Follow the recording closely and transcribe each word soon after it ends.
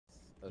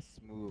a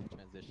smooth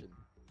transition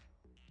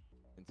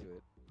into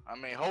it. I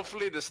mean,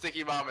 hopefully the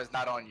sticky bomb is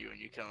not on you and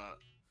you can,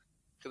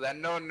 because I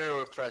know Nerd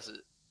will press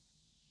it.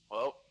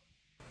 Well,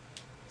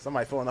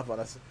 Somebody pulling up on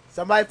us.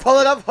 Somebody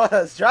pulling up on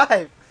us.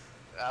 Drive.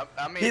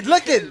 I mean, He's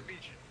looking.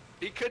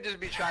 He could just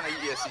be trying to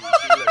eat a seed.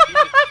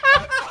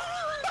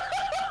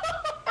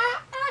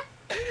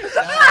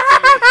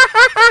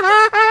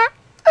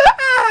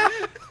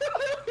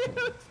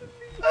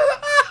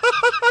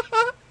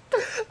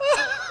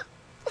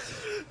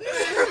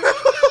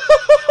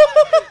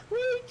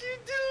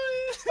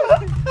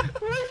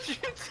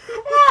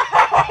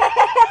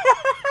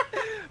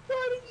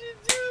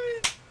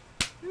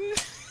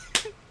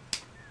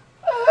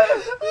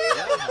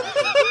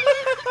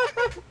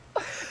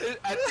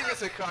 I think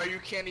it's a car you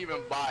can't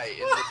even buy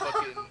in the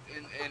fucking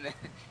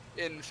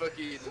in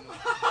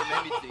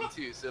anything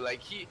too. So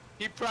like he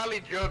probably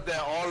drove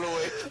that all the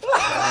way.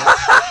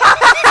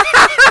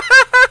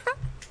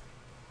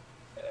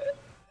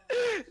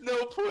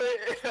 No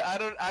point. I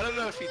don't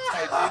know if he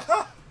typed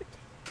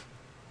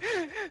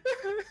it.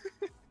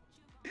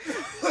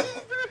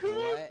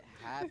 What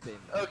happened?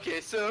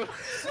 Okay, so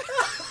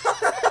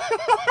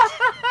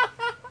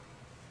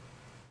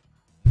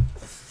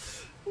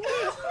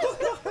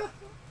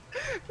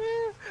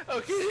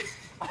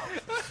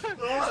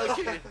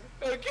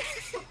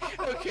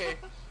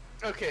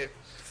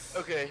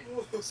Okay.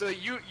 So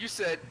you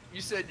said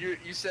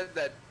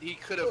that he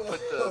could have put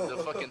the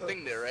fucking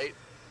thing there, right?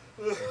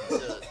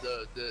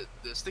 The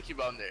sticky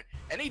bomb there,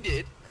 and he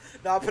did.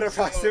 Nah, put a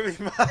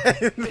proximity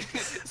mine.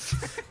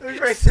 We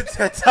raced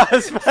 10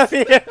 times,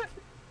 buddy.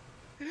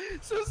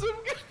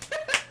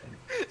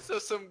 So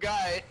some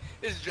guy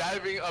is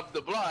driving up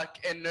the block,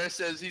 and Nurse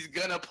says he's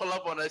gonna pull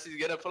up on us. He's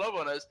gonna pull up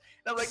on us.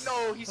 And I'm like,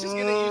 no, he's just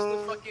gonna use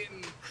the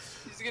fucking.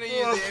 He's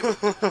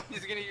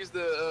gonna use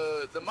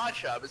the mod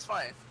shop. It's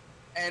fine.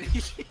 And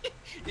he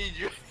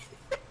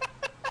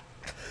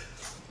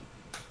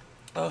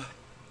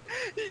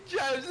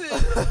drives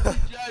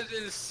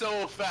in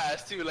so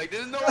fast too. Like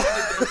there's no way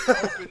the door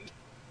can open.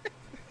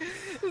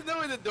 There's no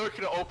way the door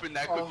could open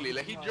that quickly.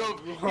 Like he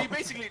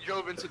basically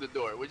drove into the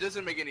door, which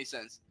doesn't make any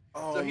sense.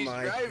 Oh So he's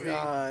my driving,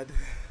 god.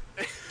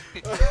 and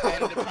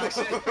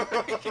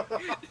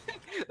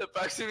the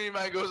proximity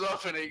mine goes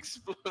off and it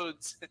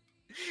explodes.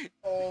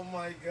 Oh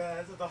my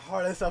god, that's the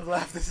hardest I've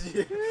laughed this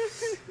year.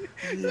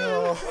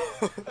 Yo.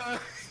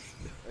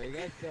 Are you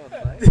guys still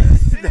alive?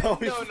 No,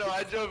 No,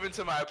 I drove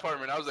into my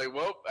apartment. I was like,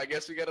 well, I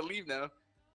guess we gotta leave now.